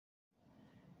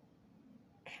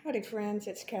Howdy friends,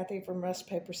 it's Kathy from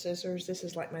RustPaperScissors. This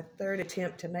is like my third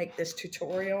attempt to make this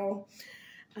tutorial,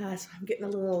 so I'm getting a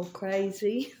little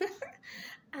crazy.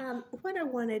 What I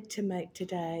wanted to make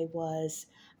today was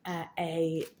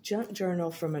a junk journal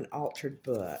from an altered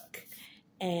book.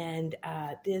 And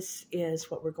this is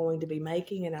what we're going to be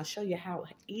making, and I'll show you how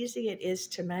easy it is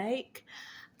to make.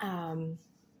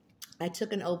 I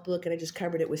took an old book and I just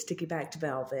covered it with sticky backed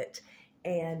velvet.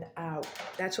 And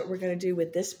that's what we're going to do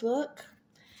with this book.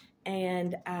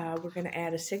 And we're going to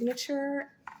add a signature,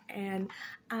 and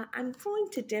I'm going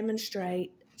to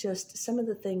demonstrate just some of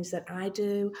the things that I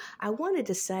do. I wanted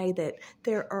to say that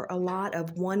there are a lot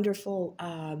of wonderful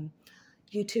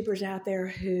YouTubers out there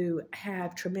who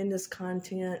have tremendous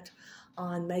content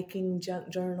on making junk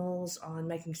journals, on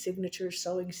making signatures,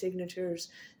 sewing signatures,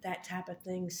 that type of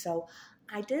thing. So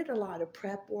I did a lot of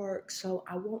prep work, so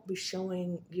I won't be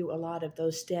showing you a lot of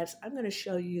those steps. I'm going to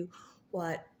show you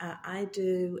what I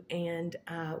do and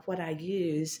what I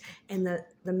use. And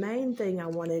the main thing I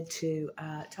wanted to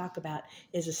talk about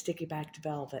is a sticky backed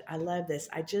velvet. I love this.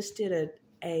 I just did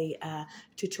a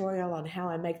tutorial on how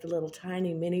I make the little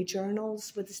tiny mini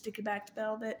journals with the sticky backed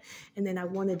velvet. And then I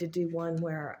wanted to do one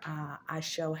where I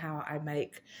show how I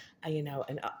make,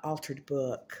 an altered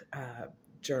book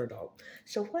journal.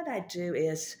 So what I do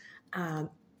is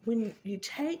when you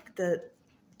take the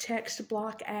text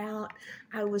block out,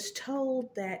 I was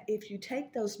told that if you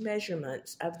take those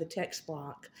measurements of the text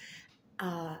block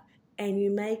and you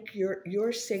make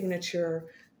your signature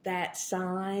that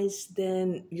size,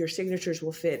 then your signatures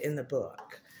will fit in the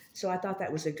book. So I thought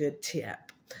that was a good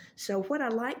tip. So what I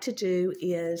like to do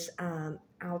is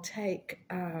I'll take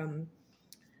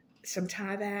some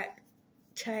tie-back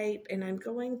tape, and I'm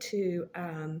going to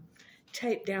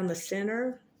tape down the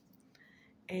center,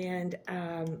 and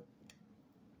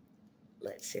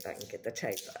let's see if I can get the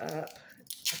tape up.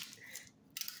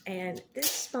 And this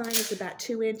spine is about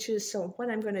 2 inches, so what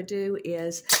I'm going to do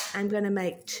is I'm going to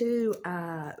make two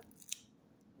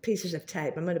pieces of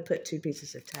tape. I'm going to put 2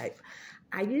 pieces of tape.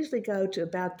 I usually go to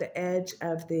about the edge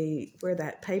of where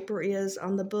that paper is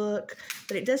on the book,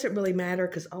 but it doesn't really matter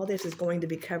because all this is going to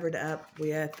be covered up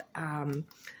with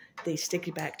the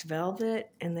sticky backed velvet.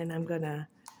 And then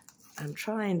I'm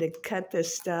trying to cut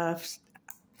this stuff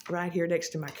right here next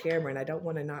to my camera, and I don't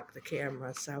want to knock the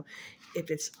camera, so if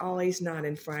it's always not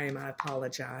in frame, I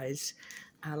apologize.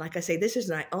 Like I say, this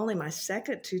is only my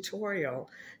second tutorial,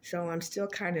 so I'm still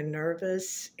kind of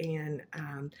nervous, and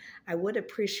I would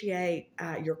appreciate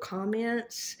your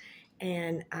comments,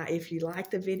 and if you like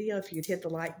the video, if you'd hit the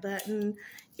like button.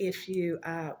 If you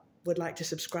would like to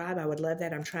subscribe, I would love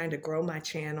that. I'm trying to grow my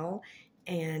channel,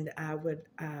 and I would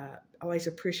always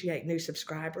appreciate new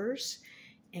subscribers.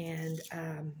 And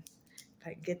if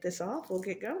I can get this off, we'll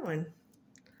get going.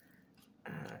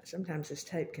 Sometimes this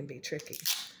tape can be tricky.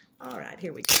 All right,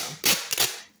 here we go.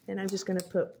 And I'm just going to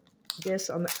put this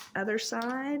on the other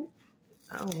side.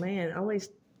 Oh, man, always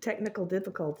technical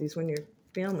difficulties when you're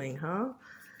filming, huh?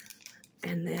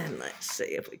 And then let's see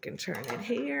if we can turn it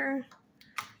here.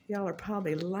 Y'all are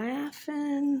probably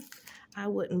laughing. I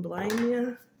wouldn't blame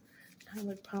you. I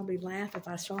would probably laugh if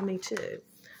I saw me too.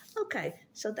 Okay,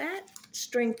 so that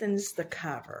strengthens the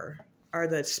cover or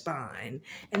the spine.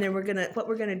 And then what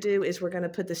we're gonna do is we're gonna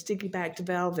put the sticky backed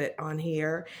velvet on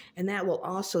here, and that will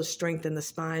also strengthen the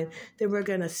spine. Then we're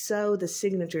gonna sew the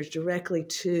signatures directly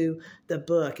to the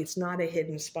book. It's not a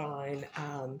hidden spine,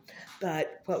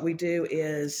 but what we do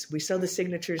is we sew the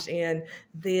signatures in,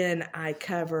 then I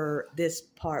cover this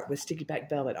part with sticky backed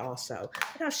velvet also.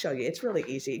 And I'll show you, it's really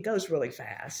easy. It goes really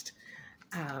fast.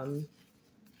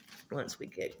 Once we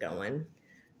get going,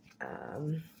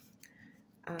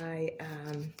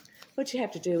 what you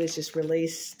have to do is just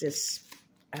release this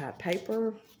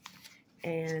paper,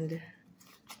 and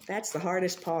that's the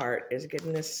hardest part, is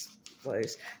getting this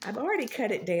loose. I've already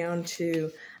cut it down to,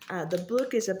 the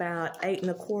book is about 8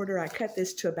 1/4. I cut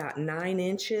this to about 9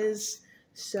 inches,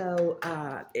 so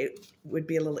it would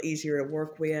be a little easier to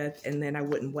work with, and then I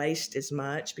wouldn't waste as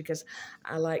much because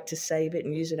I like to save it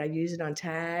and use it. I use it on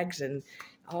tags and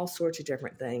all sorts of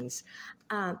different things.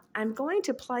 I'm going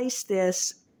to place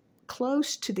this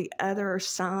close to the other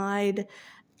side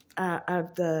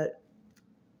of the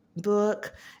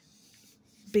book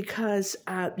because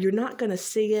you're not going to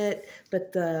see it,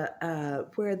 but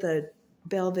where the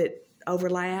velvet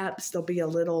overlaps, there'll be a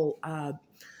little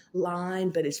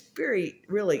line, but it's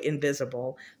really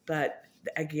invisible. But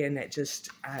again, it just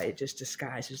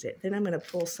disguises it. Then I'm going to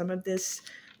pull some of this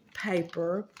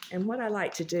paper, and what I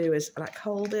like to do is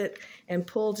hold it and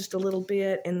pull just a little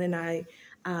bit, and then I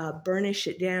burnish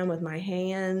it down with my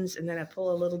hands, and then I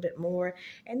pull a little bit more,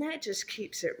 and that just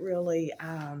keeps it really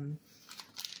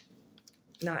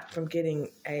not from getting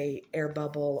a air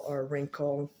bubble or a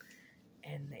wrinkle.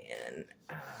 And then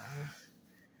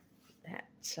that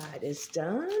side is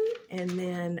done. And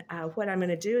then what I'm going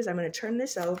to do is I'm going to turn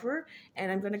this over,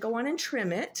 and I'm going to go on and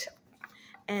trim it.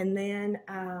 And then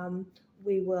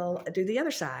we will do the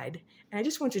other side. And I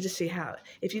just want you to see how,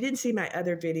 if you didn't see my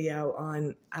other video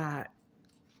on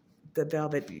the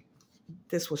velvet,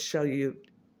 this will show you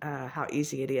how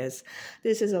easy it is.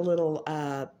 This is a little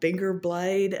finger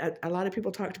blade. A lot of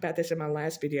people talked about this in my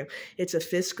last video. It's a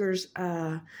Fisker's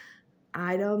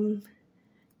item,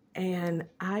 and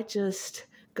I just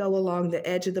go along the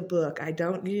edge of the book. I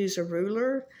don't use a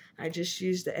ruler. I just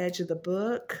use the edge of the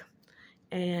book,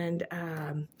 and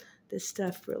this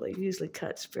stuff really usually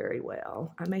cuts very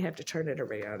well. I may have to turn it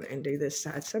around and do this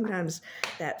side. Sometimes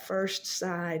that first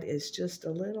side is just a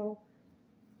little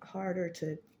harder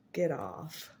to get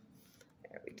off.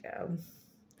 There we go.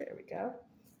 There we go.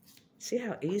 See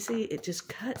how easy? It just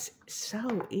cuts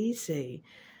so easy.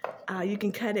 You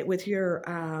can cut it with your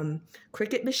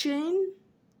Cricut machine.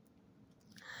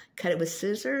 Cut it with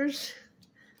scissors.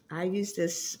 I use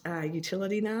this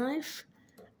utility knife,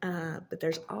 but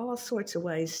there's all sorts of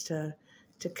ways to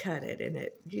cut it, and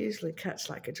it usually cuts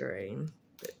like a dream.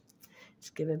 But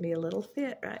it's giving me a little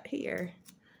fit right here.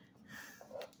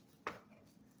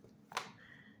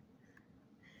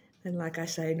 And like I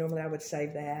say, normally I would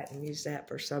save that and use that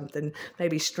for something,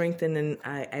 maybe strengthening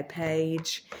a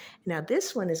page. Now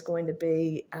this one is going to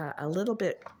be a little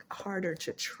bit harder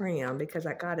to trim because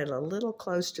I got it a little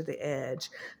close to the edge,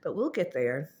 but we'll get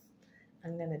there.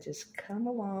 I'm going to just come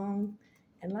along.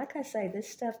 And like I say, this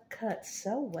stuff cuts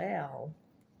so well.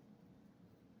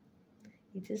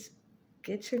 You just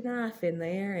get your knife in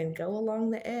there and go along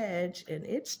the edge, and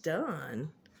it's done.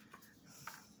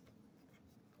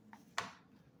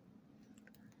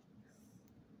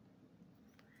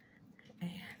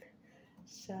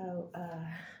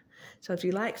 So if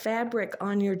you like fabric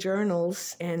on your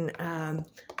journals, and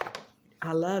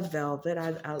I love velvet,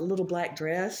 a little black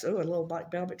dress, oh, a little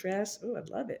black velvet dress, oh, I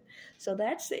love it. So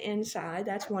that's the inside,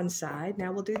 that's one side.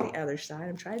 Now we'll do the other side.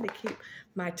 I'm trying to keep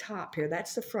my top here.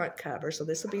 That's the front cover, so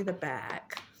this will be the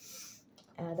back.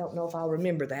 And I don't know if I'll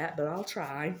remember that, but I'll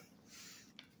try.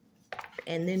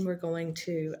 And then we're going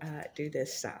to do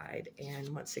this side. And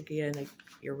once again,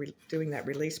 you're doing that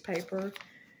release paper.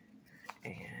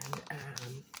 And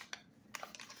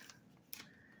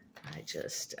I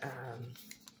just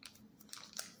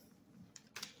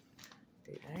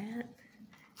do that.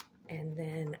 And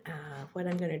then what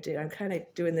I'm going to do, I'm kind of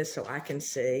doing this so I can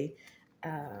see.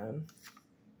 Oh,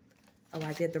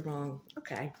 I did the wrong.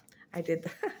 Okay, I did.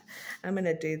 I'm going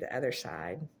to do the other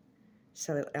side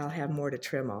so that I'll have more to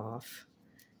trim off.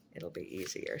 It'll be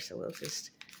easier. So we'll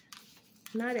just,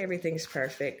 not everything's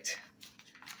perfect,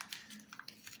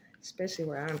 especially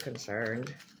where I'm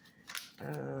concerned.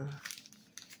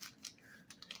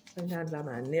 Sometimes I'm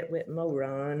a nitwit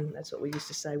moron. That's what we used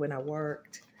to say when I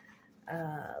worked.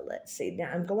 Let's see.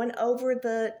 Now I'm going over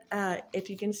the, if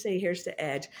you can see, here's the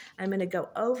edge. I'm going to go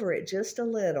over it just a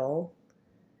little.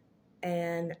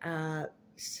 And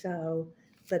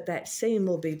but that seam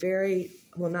will be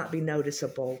will not be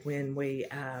noticeable when we,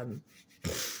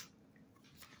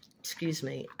 excuse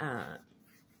me,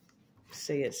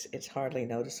 see, it's hardly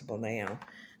noticeable now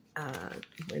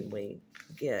when we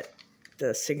get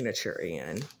the signature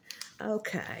in.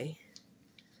 Okay,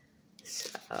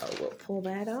 so we'll pull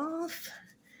that off,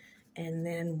 and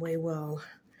then we will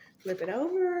flip it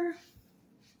over,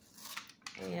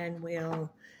 and we'll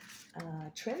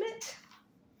trim it,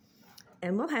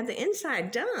 and we'll have the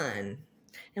inside done.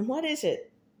 And what is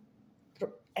it,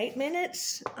 8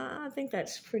 minutes? I think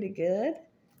that's pretty good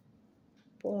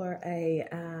for a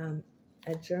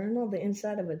journal, the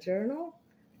inside of a journal.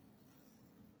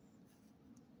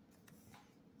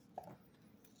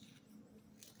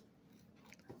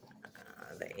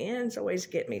 The ends always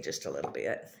get me just a little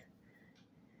bit.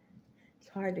 It's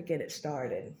hard to get it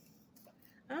started.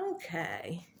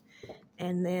 Okay.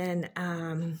 And then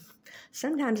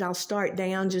sometimes I'll start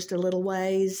down just a little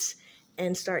ways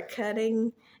and start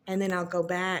cutting, and then I'll go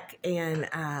back and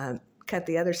cut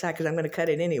the other side because I'm going to cut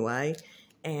it anyway.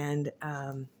 And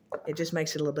it just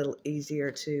makes it a little bit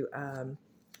easier to,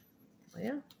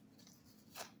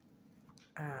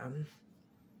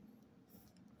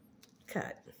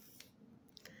 cut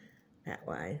that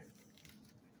way.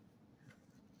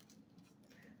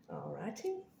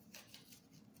 Alrighty.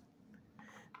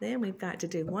 Then we've got to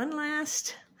do one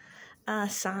last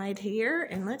side here,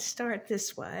 and let's start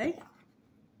this way.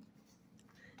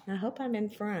 I hope I'm in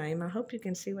frame. I hope you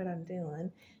can see what I'm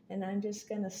doing. And I'm just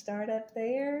going to start up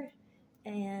there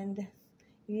and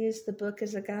use the book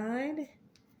as a guide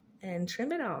and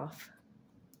trim it off.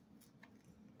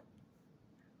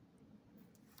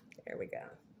 There we go.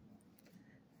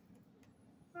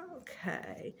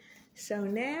 Okay, so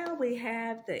now we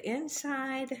have the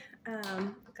inside.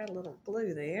 Got a little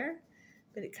glue there,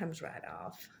 but it comes right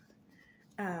off.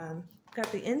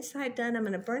 Got the inside done. I'm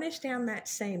going to burnish down that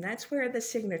seam. That's where the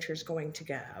signature is going to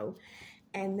go.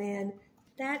 And then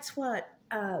that's what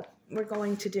we're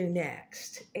going to do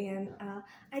next. And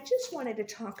I just wanted to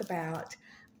talk about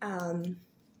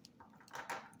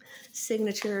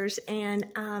signatures, and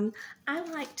I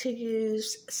like to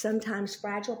use sometimes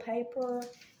fragile paper,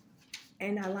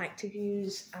 and I like to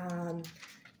use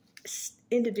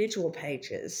individual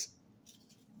pages.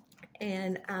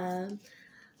 And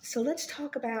so let's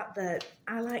talk about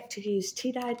I like to use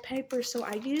tea-dyed paper, so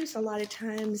I use a lot of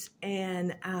times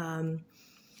an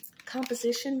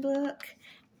composition book.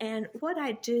 And what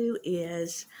I do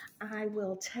is I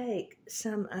will take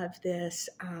some of this,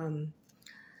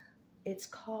 it's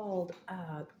called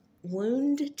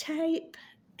wound tape,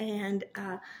 and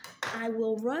I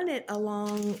will run it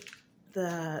along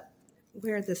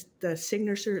where the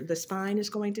signature, the spine is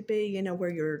going to be, you know, where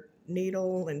your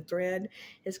needle and thread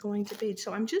is going to be.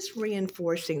 So I'm just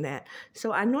reinforcing that.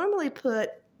 So I normally put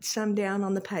some down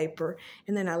on the paper,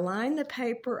 and then I line the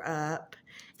paper up,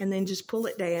 and then just pull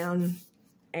it down,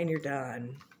 and you're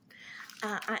done.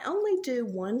 I only do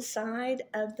one side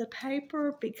of the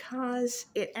paper because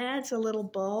it adds a little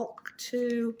bulk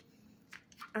to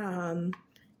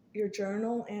your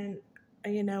journal, and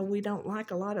you know, we don't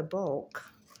like a lot of bulk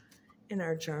in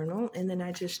our journal. And then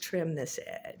I just trim this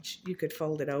edge. You could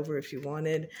fold it over if you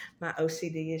wanted. My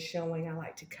OCD is showing. I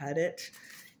like to cut it,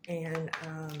 and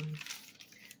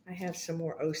I have some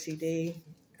more OCD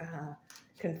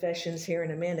confessions here in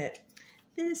a minute.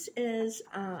 This is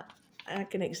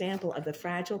like an example of the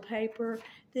fragile paper.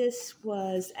 This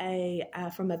was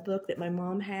from a book that my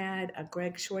mom had, a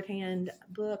Greg shorthand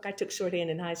book. I took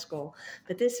shorthand in high school,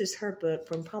 but this is her book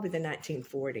from probably the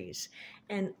 1940s.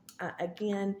 And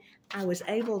again, I was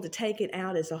able to take it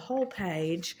out as a whole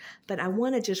page, but I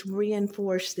want to just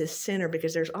reinforce this center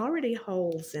because there's already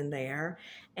holes in there,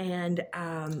 and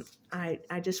I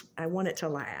want it to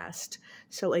last.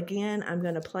 So again, I'm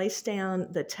going to place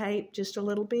down the tape just a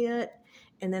little bit,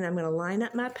 and then I'm going to line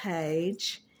up my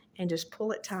page and just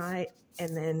pull it tight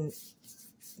and then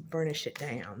burnish it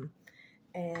down.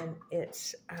 And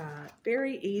it's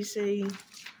very easy.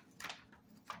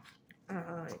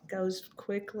 It goes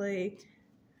quickly.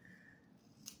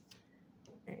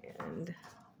 And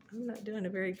I'm not doing a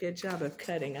very good job of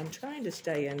cutting. I'm trying to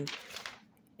stay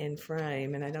in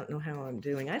frame, and I don't know how I'm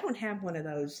doing. I don't have one of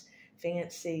those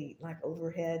fancy like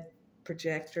overhead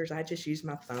projectors. I just use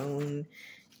my phone,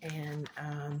 and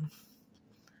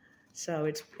so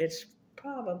it's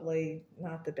probably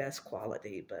not the best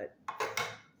quality, but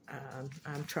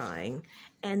I'm trying.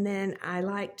 And then I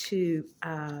like to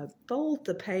fold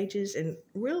the pages and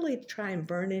really try and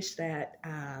burnish that,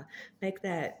 make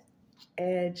that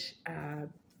edge,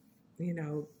 you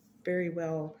know, very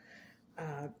well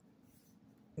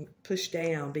pushed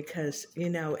down, because, you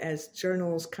know, as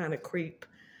journals kind of creep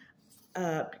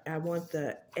up, I want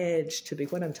the edge to be,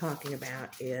 what I'm talking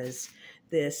about is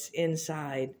this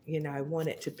inside, you know, I want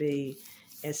it to be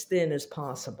as thin as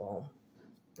possible.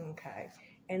 Okay.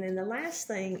 And then the last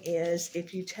thing is,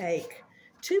 if you take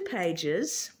 2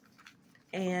 pages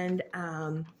and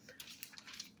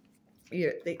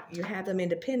you have them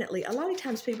independently, a lot of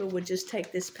times people would just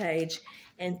take this page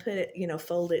and put it, you know,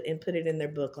 fold it and put it in their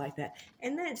book like that.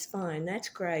 And that's fine. That's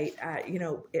great. You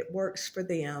know, it works for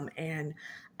them. And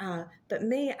but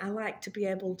me, I like to be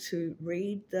able to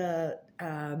read the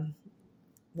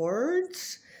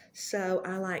words. So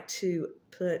I like to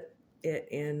put it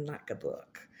in like a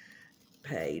book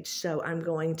page. So I'm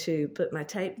going to put my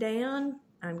tape down.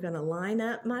 I'm going to line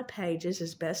up my pages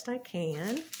as best I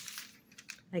can.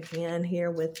 Again,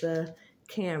 here with the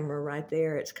camera right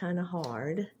there, it's kind of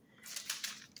hard.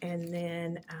 And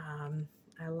then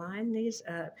I line these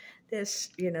up. This,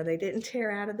 you know, they didn't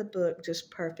tear out of the book just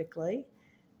perfectly,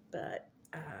 but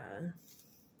I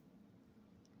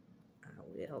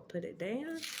will put it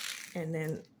down, and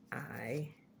then I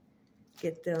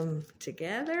get them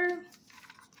together.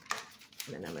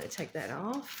 And then I'm going to take that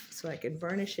off so I can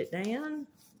burnish it down.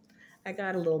 I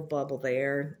got a little bubble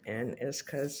there, and it's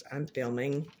because I'm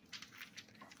filming.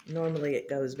 Normally it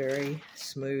goes very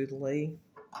smoothly,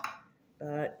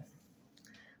 but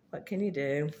what can you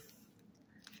do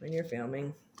when you're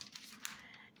filming?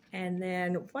 And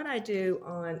then what I do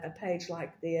on a page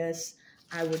like this,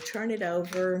 I would turn it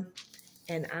over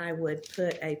and I would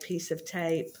put a piece of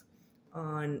tape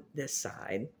on this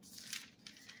side.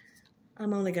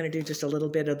 I'm only going to do just a little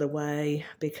bit of the way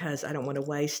because I don't want to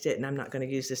waste it, and I'm not going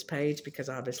to use this page because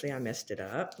obviously I messed it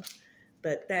up.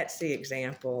 But that's the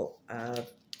example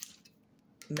of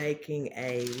making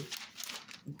a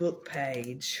book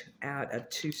page out of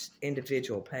 2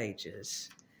 individual pages.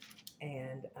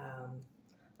 And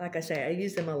like I say, I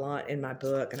use them a lot in my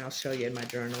book, and I'll show you in my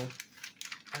journal.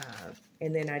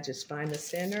 And then I just find the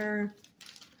center,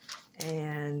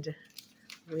 and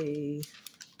we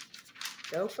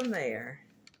go from there.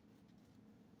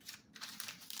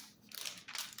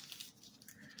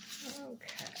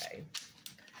 Okay.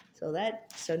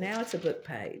 So now it's a book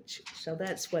page. So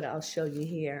that's what I'll show you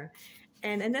here.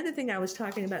 And another thing I was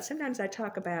talking about, sometimes I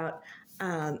talk about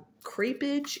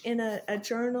creepage in a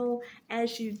journal.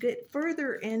 As you get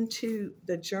further into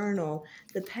the journal,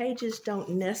 the pages don't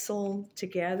nestle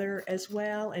together as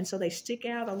well, and so they stick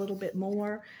out a little bit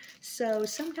more. So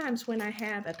sometimes when I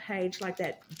have a page like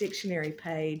that dictionary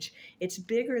page, it's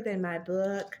bigger than my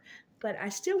book, but I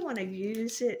still want to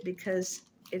use it because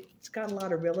it's got a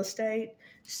lot of real estate.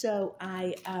 So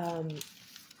I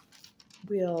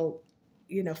will,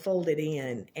 you know, fold it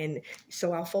in, and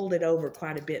so I'll fold it over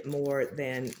quite a bit more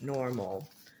than normal.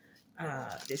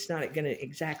 It's not going to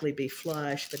exactly be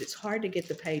flush, but it's hard to get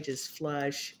the pages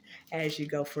flush as you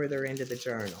go further into the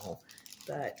journal.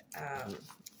 But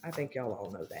I think y'all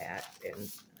all know that, and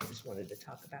I just wanted to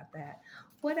talk about that.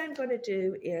 What I'm going to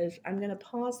do is I'm going to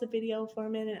pause the video for a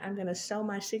minute. I'm going to sew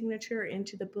my signature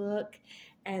into the book,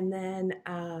 and then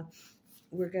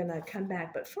we're going to come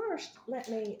back. But first, let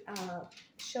me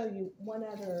show you one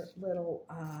other little,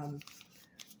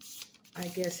 I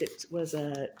guess it was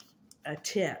a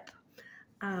tip.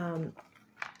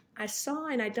 I saw,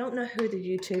 and I don't know who the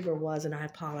YouTuber was, and I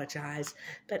apologize,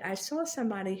 but I saw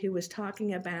somebody who was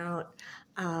talking about,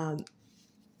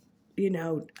 you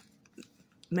know,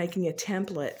 making a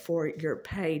template for your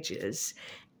pages.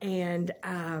 And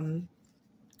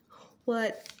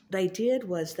what they did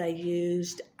was they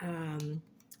used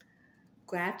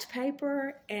graft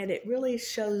paper, and it really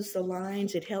shows the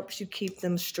lines. It helps you keep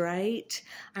them straight.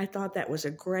 I thought that was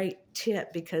a great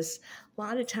tip because a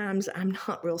lot of times I'm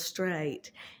not real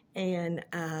straight. And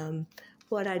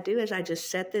what I do is I just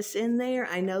set this in there.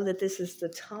 I know that this is the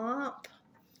top.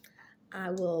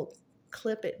 I will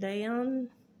clip it down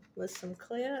with some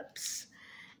clips,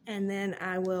 and then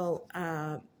I will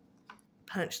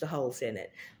punch the holes in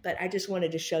it. But I just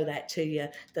wanted to show that to you.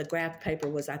 The graft paper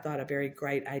was, I thought, a very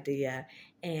great idea.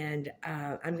 And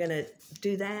I'm going to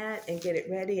do that and get it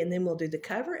ready, and then we'll do the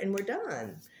cover, and we're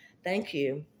done. Thank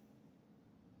you.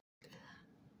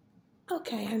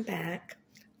 Okay, I'm back.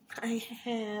 I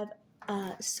have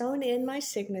sewn in my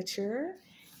signature,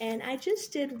 and I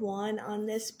just did one on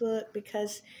this book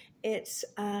because it's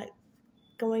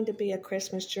going to be a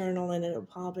Christmas journal, and it'll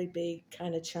probably be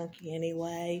kind of chunky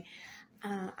anyway.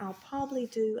 I'll probably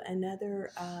do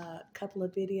another couple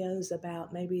of videos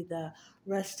about maybe the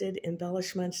rusted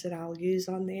embellishments that I'll use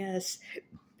on this,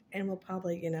 and we'll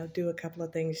probably, you know, do a couple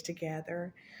of things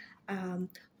together.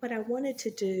 What I wanted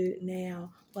to do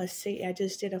now was, see, I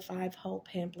just did a 5-hole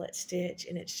pamphlet stitch,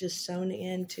 and it's just sewn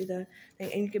into the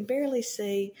thing, and you can barely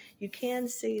see. You can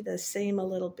see the seam a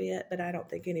little bit, but I don't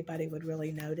think anybody would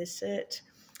really notice it.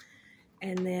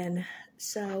 And then,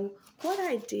 so what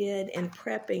I did in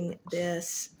prepping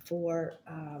this for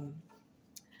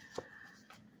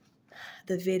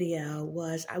the video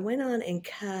was I went on and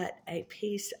cut a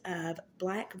piece of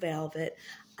black velvet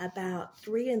about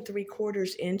 3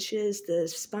 3/4 inches. The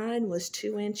spine was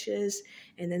 2 inches,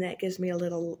 and then that gives me a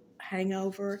little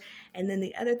hangover. And then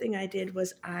the other thing I did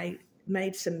was I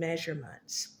made some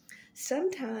measurements.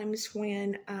 Sometimes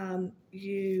when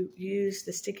you use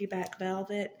the sticky back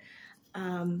velvet,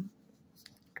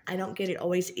 I don't get it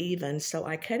always even, so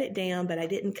I cut it down, but I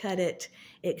didn't cut it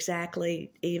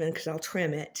exactly even because I'll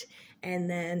trim it. And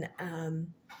then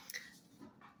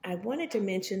I wanted to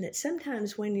mention that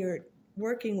sometimes when you're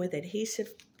working with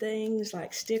adhesive things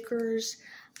like stickers,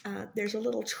 there's a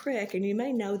little trick, and you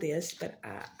may know this, but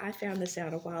I found this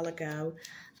out a while ago.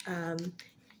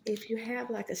 If you have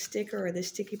like a sticker or the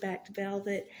sticky backed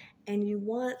velvet, and you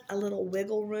want a little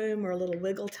wiggle room or a little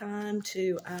wiggle time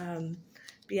to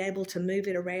be able to move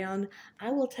it around,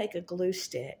 I will take a glue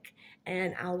stick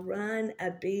and I'll run a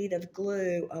bead of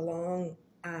glue along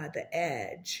the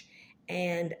edge,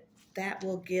 and that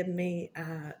will give me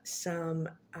some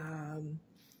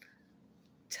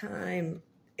time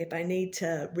if I need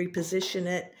to reposition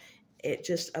it it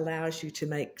just allows you to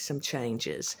make some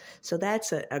changes. So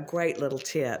that's a great little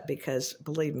tip, because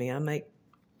believe me, I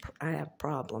have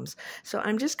problems. So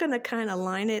I'm just going to kind of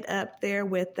line it up there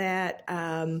with that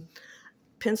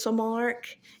pencil mark.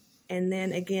 And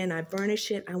then again, I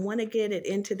burnish it. I want to get it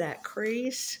into that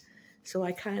crease. So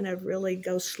I kind of really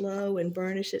go slow and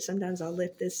burnish it. Sometimes I'll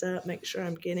lift this up, make sure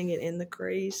I'm getting it in the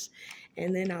crease.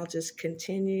 And then I'll just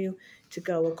continue to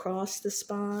go across the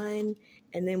spine.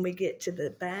 And then we get to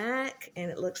the back,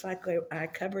 and it looks like I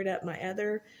covered up my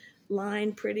other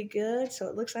line pretty good. So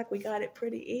it looks like we got it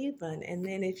pretty even. And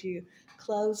then if you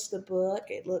close the book,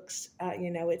 it looks,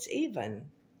 it's even.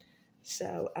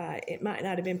 So it might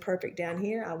not have been perfect down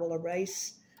here. I will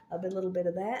erase a little bit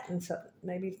of that, and so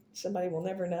maybe somebody will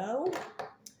never know.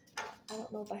 I don't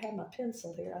know if I have my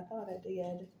pencil here. I thought I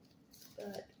did,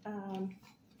 but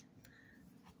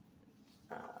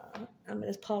I'm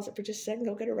going to pause it for just a second,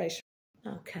 go get an eraser.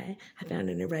 Okay, I found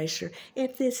an eraser.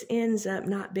 If this ends up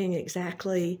not being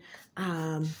exactly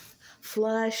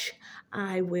flush,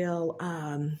 I will,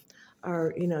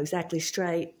 exactly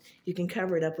straight, you can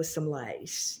cover it up with some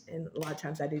lace. And a lot of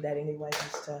times I do that anyway,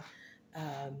 just to,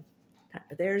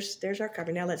 there's our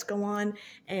cover. Now let's go on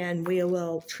and we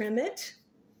will trim it.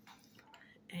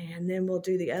 And then we'll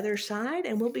do the other side,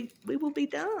 and we will be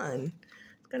done.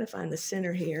 I'm going to find the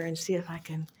center here and see if I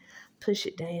can push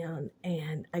it down.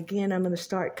 And again, I'm going to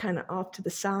start kind of off to the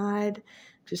side.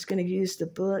 I'm just going to use the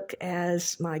book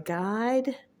as my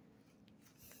guide.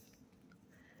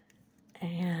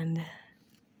 And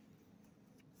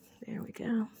there we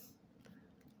go.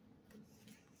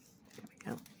 There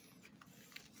we go.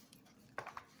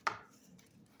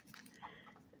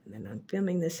 And then I'm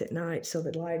filming this at night, so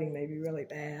the lighting may be really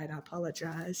bad. I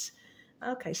apologize.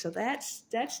 Okay, so that's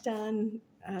done.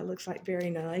 Looks like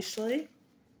very nicely.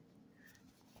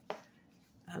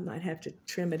 I might have to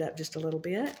trim it up just a little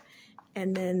bit.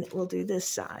 And then we'll do this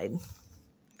side.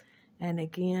 And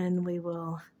again, we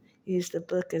will use the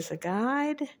book as a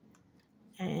guide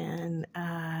and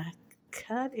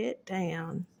cut it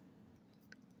down.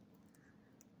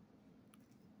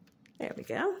 There we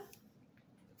go.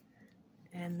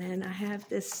 And then I have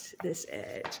this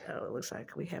edge. Oh, it looks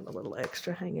like we have a little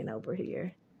extra hanging over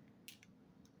here.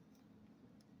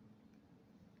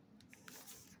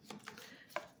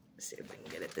 Let's see if we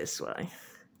can get it this way.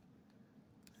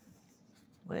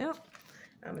 Well,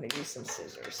 I'm going to use some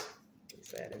scissors, because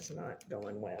that is not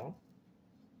going well.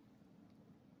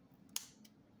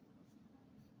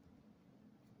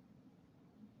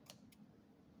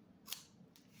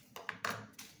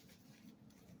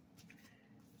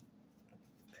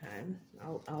 Okay,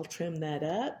 I'll trim that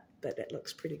up, but it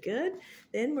looks pretty good.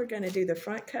 Then we're going to do the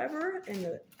front cover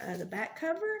and the back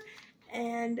cover,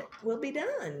 and we'll be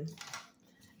done.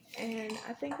 And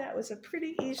I think that was a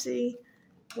pretty easy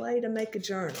way to make a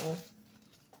journal.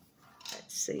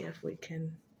 Let's see if we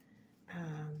can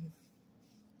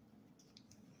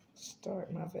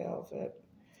start my velvet.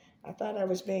 I thought I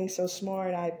was being so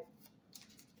smart. I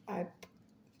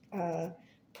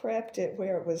prepped it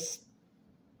where it was,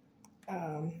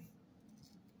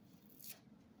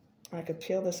 I could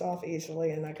peel this off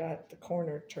easily, and I got the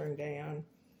corner turned down.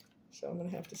 So I'm going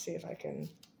to have to see if I can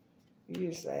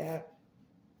use that.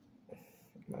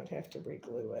 Might have to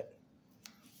re-glue it.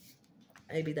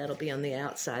 Maybe that'll be on the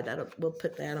outside. We'll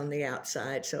put that on the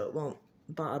outside so it won't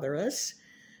bother us.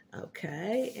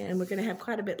 Okay, and we're going to have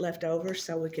quite a bit left over,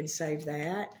 so we can save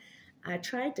that. I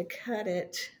tried to cut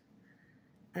it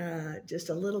just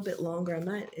a little bit longer.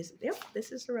 Yep,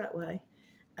 this is the right way.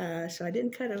 So I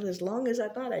didn't cut it as long as I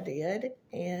thought I did.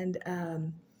 And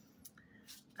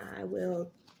I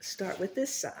will start with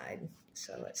this side.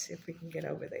 So let's see if we can get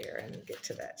over there and get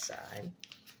to that side.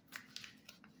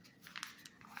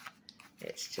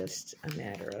 It's just a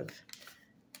matter of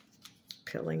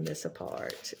peeling this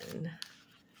apart. And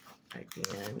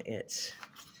again, it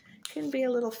can be a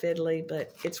little fiddly,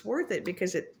 but it's worth it,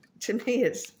 because to me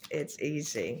it's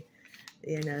easy,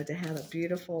 to have a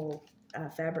beautiful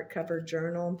fabric covered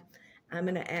journal. I'm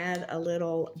going to add a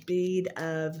little bead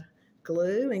of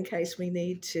glue in case we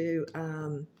need to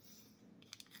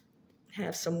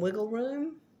have some wiggle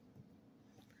room.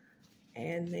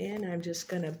 And then I'm just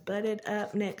going to butt it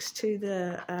up next to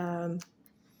the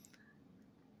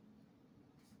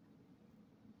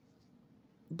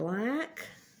black.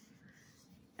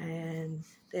 And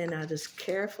then I'll just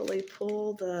carefully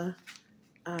pull the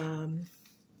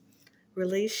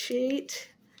release sheet.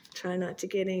 Try not to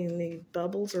get any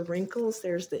bubbles or wrinkles.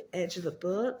 There's the edge of the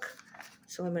book.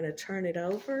 So I'm going to turn it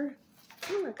over.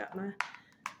 Oh, I got my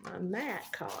mat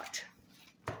caught.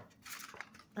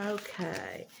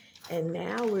 Okay. And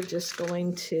now we're just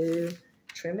going to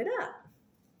trim it up.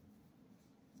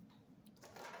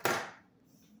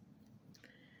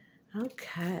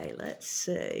 Okay, let's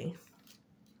see.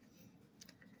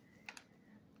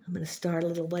 I'm going to start a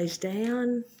little ways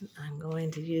down. I'm going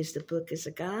to use the book as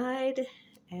a guide,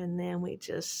 and then we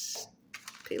just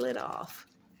peel it off.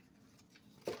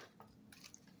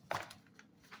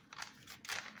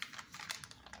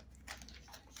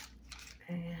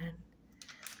 And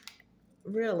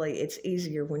really, it's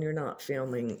easier when you're not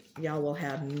filming. Y'all will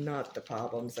have not the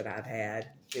problems that I've had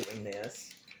doing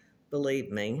this,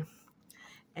 believe me.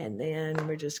 And then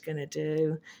we're just going to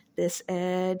do this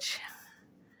edge.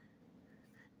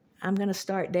 I'm going to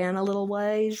start down a little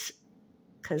ways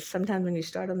because sometimes when you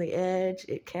start on the edge,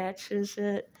 it catches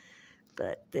it.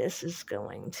 But this is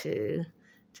going to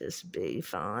just be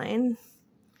fine. And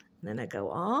then I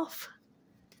go off.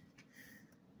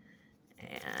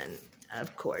 And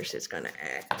of course, it's going to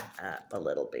act up a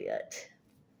little bit.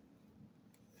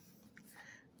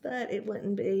 But it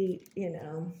wouldn't be, you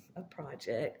know, a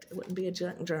project. It wouldn't be a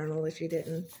junk journal if you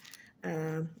didn't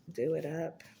do it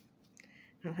up.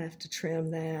 I'll have to trim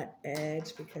that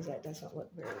edge because that doesn't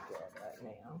look very good right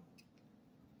now.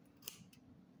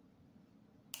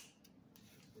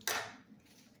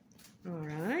 All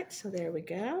right, so there we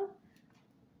go.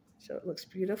 So it looks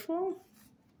beautiful.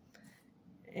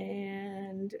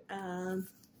 And, oh,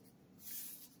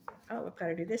 I've got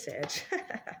to do this edge.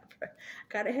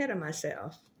 Got ahead of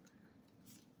myself.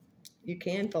 You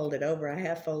can fold it over. I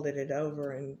have folded it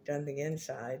over and done the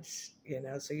insides, you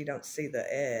know, so you don't see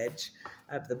the edge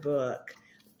of the book.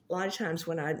 A lot of times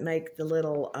when I make the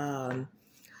little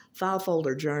file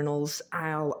folder journals,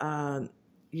 I'll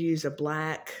use a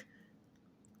black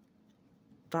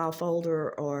file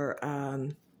folder or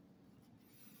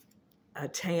a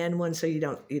tan one, so you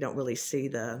don't really see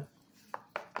the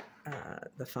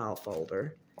file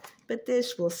folder. But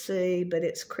this we'll see, but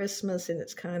it's Christmas and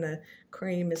it's kind of,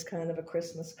 cream is kind of a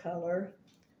Christmas color.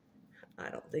 I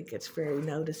don't think it's very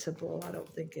noticeable. I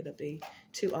don't think it'll be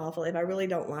too awful. If I really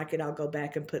don't like it, I'll go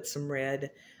back and put some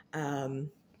red, what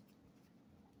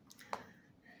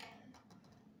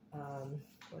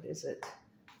is it?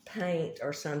 Paint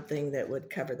or something that would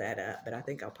cover that up, but I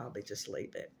think I'll probably just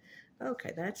leave it.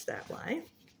 Okay, that's that way.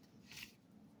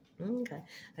 Okay,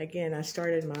 again, I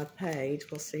started my page.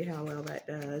 We'll see how well that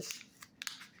does.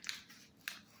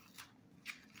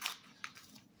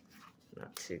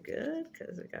 Not too good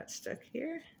because it got stuck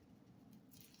here.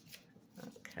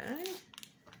 Okay,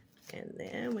 and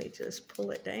then we just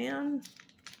pull it down.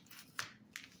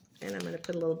 And I'm going to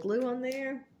put a little glue on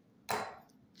there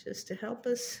just to help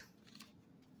us.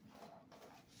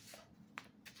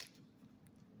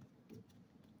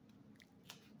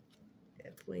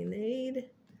 If we need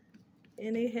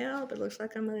any help, it looks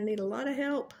like I'm going to need a lot of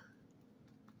help.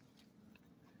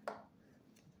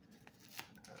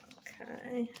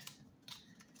 Okay.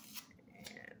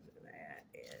 And that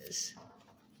is,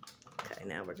 okay,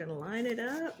 now we're going to line it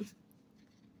up.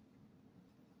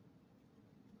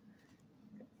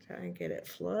 Try and get it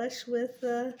flush with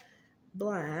the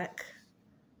black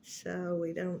so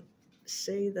we don't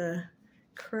see the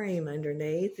cream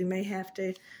underneath. You may have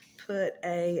to put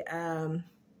a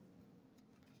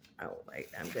oh wait,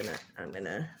 I'm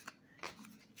gonna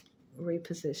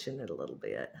reposition it a little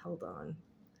bit. Hold on.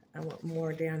 I want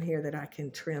more down here that I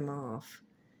can trim off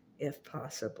if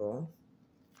possible.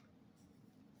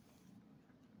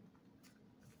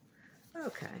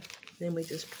 Okay, then we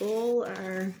just pull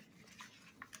our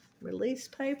release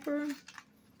paper,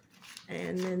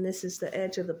 and then this is the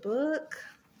edge of the book.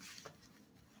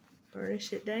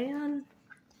 Burnish it down.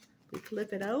 We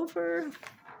flip it over,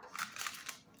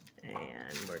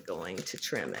 and we're going to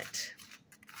trim it.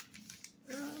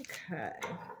 Okay.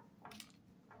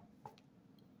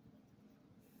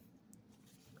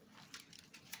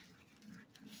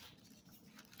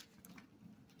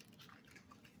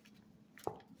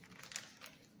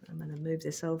 I'm going to move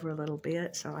this over a little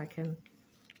bit so I can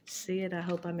see it. I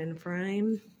hope I'm in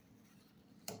frame.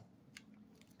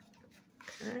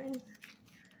 Okay.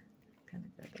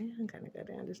 Gonna go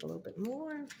down just a little bit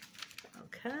more.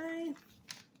 Okay.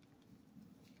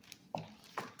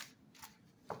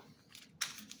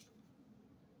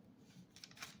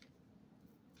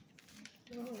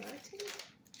 Alrighty.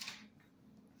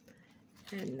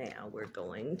 And now we're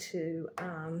going to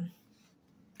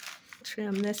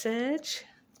trim this edge.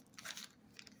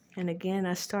 And again,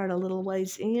 I start a little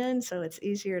ways in so it's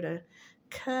easier to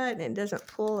cut and it doesn't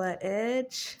pull that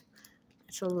edge.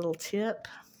 It's a little tip.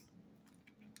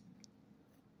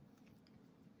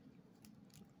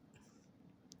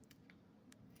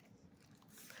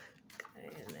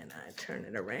 turn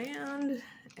it around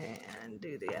and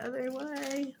do the other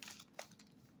way.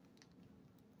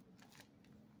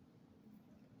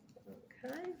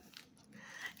 Okay.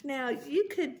 Now, you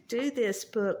could do this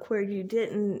book where you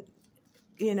didn't,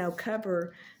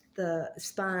 cover the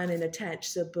spine and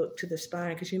attach the book to the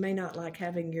spine, because you may not like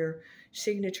having your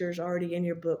signatures already in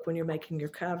your book when you're making your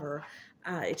cover.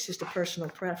 It's just a personal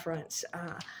preference.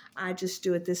 I just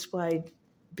do it this way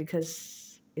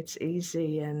because it's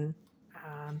easy, and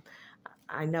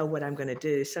I know what I'm going to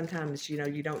do. Sometimes,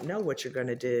 you don't know what you're going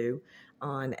to do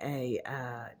on a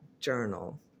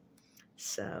journal.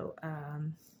 So,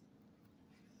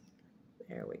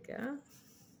 there we go.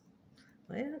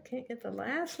 Well, I can't get the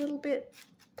last little bit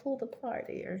pulled apart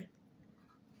here.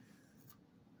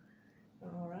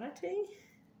 Alrighty.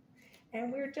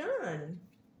 And we're done.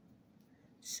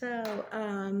 So,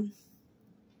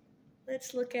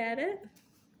 let's look at it.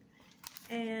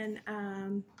 And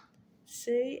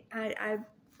see, I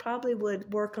probably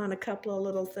would work on a couple of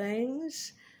little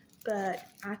things, but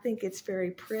I think it's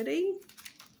very pretty.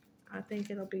 I think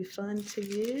it'll be fun to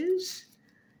use.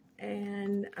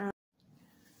 And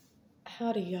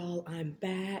howdy, y'all. I'm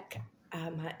back.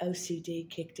 My OCD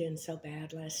kicked in so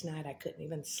bad last night I couldn't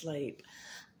even sleep.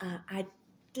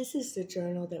 This is the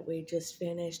journal that we just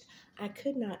finished. I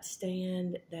could not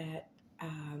stand that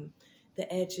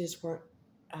the edges weren't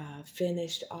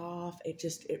finished off.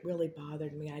 It really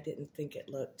bothered me. I didn't think it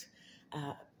looked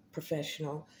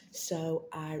professional. So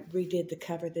I redid the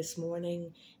cover this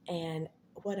morning, and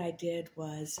what I did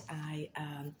was I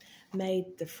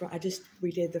made the front. I just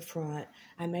redid the front.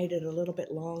 I made it a little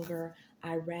bit longer.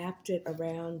 I wrapped it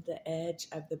around the edge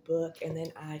of the book, and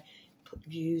then I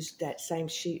used that same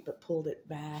sheet but pulled it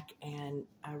back, and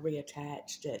I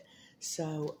reattached it.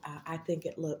 So I think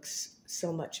it looks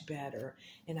so much better,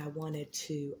 and I wanted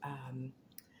to,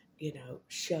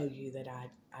 show you that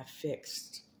I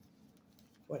fixed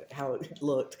how it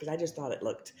looked, because I just thought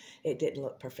it didn't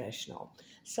look professional.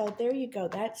 So there you go.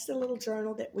 That's the little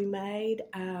journal that we made.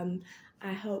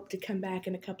 I hope to come back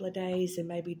in a couple of days and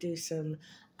maybe do some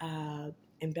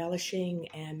embellishing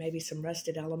and maybe some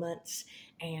rusted elements.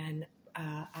 And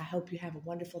I hope you have a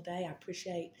wonderful day. I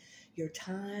appreciate your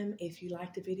time. If you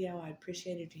liked the video, I'd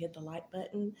appreciate it if you hit the like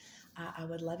button. I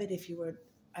would love it if you were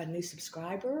a new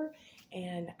subscriber.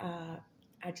 And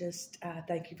I just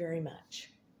thank you very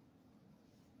much.